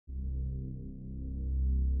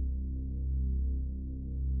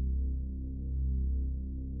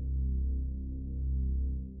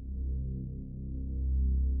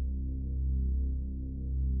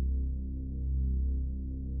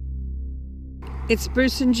It's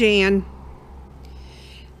Bruce and Jan,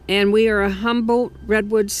 and we are at Humboldt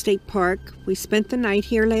Redwoods State Park. We spent the night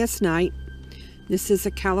here last night. This is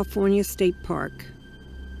a California state park.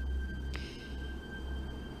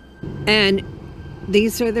 And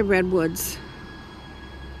these are the redwoods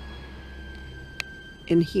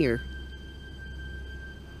in here.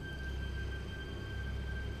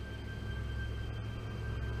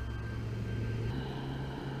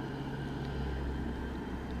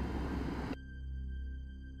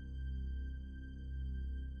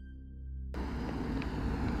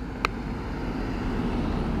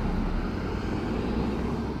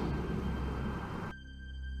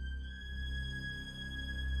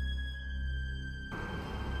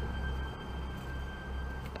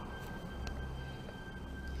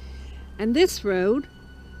 And this road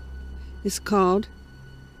is called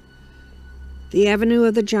the Avenue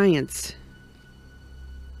of the Giants.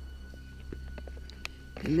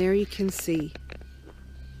 And there you can see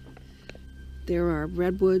there are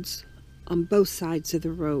redwoods on both sides of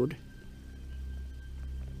the road.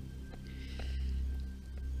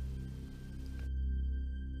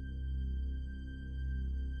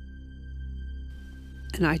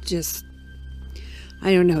 And I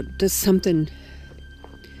don't know, does something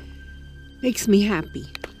makes me happy.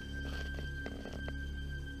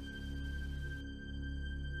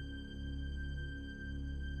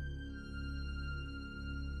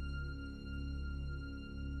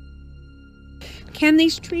 Can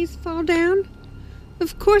these trees fall down?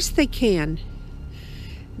 Of course they can.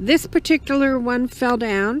 This particular one fell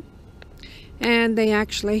down, and they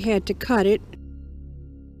actually had to cut it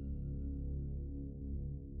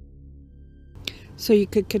so you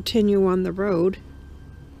could continue on the road.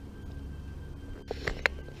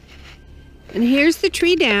 And here's the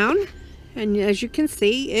tree down, and as you can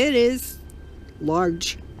see, it is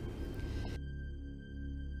large.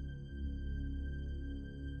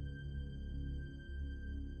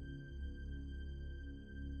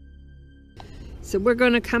 So we're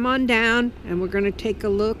going to come on down and we're going to take a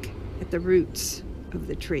look at the roots of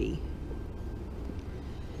the tree.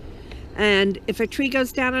 And if a tree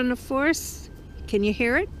goes down in the forest, can you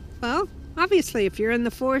hear it? Well, obviously if you're in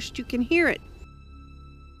the forest, you can hear it.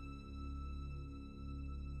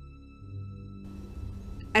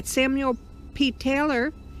 At Samuel P.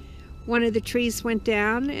 Taylor, one of the trees went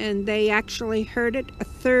down and they actually heard it a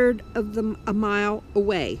third of a mile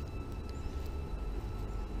away.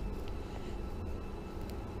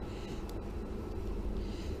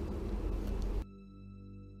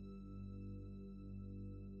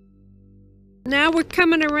 Now we're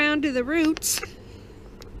coming around to the roots.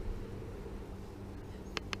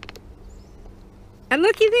 And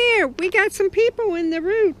looky there, we got some people in the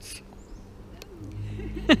roots.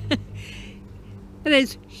 It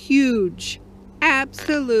is huge,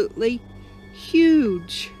 absolutely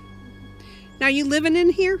huge. Now you living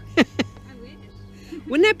in here? I wish.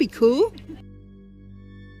 Wouldn't that be cool?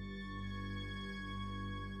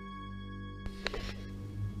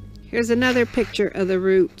 Here's another picture of the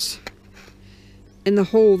roots and the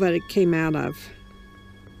hole that it came out of.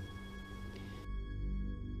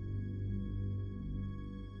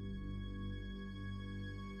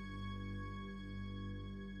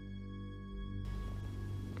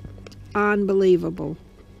 Unbelievable.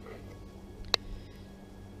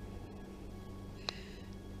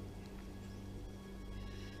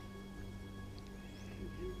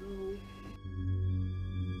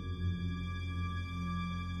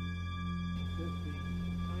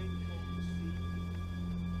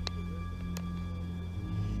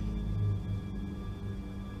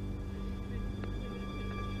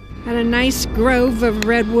 Had a nice grove of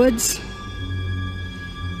redwoods.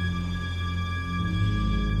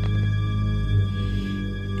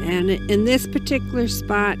 And in this particular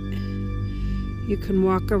spot, you can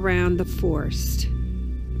walk around the forest.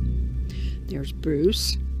 There's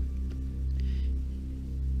Bruce.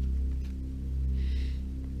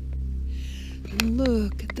 And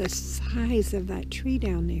look at the size of that tree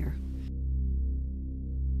down there.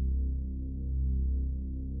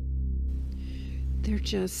 They're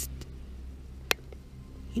just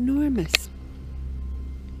enormous.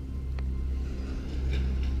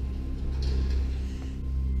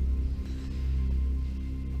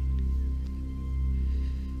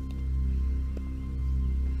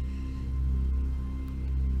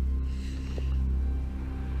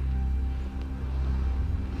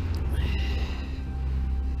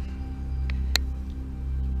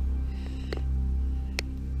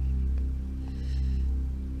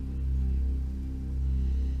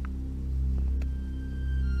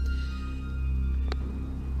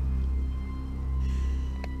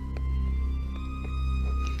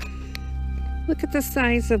 Look at the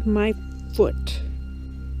size of my foot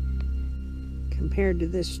compared to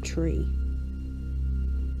this tree.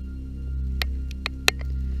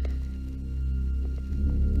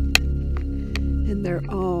 And they're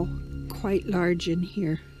all quite large in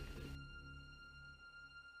here.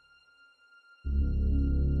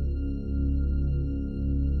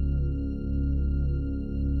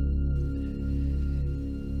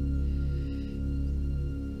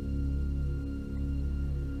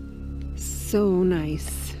 So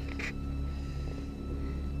nice.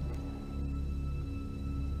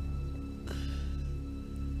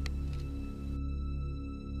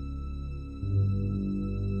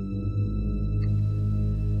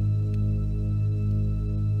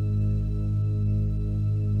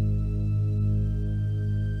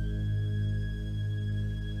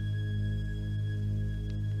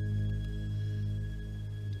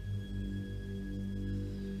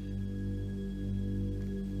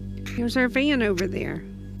 Here's our van over there.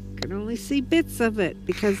 Can only see bits of it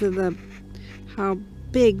because of how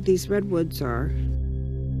big these redwoods are.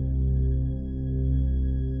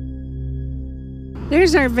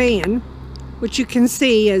 There's our van, which you can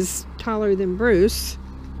see is taller than Bruce.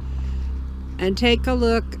 And take a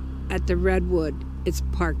look at the redwood it's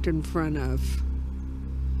parked in front of.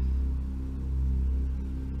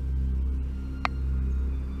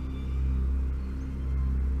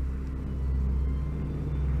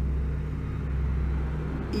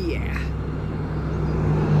 Yeah.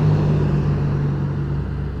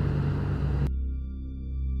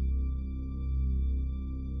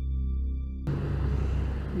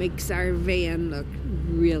 Makes our van look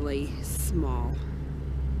really small.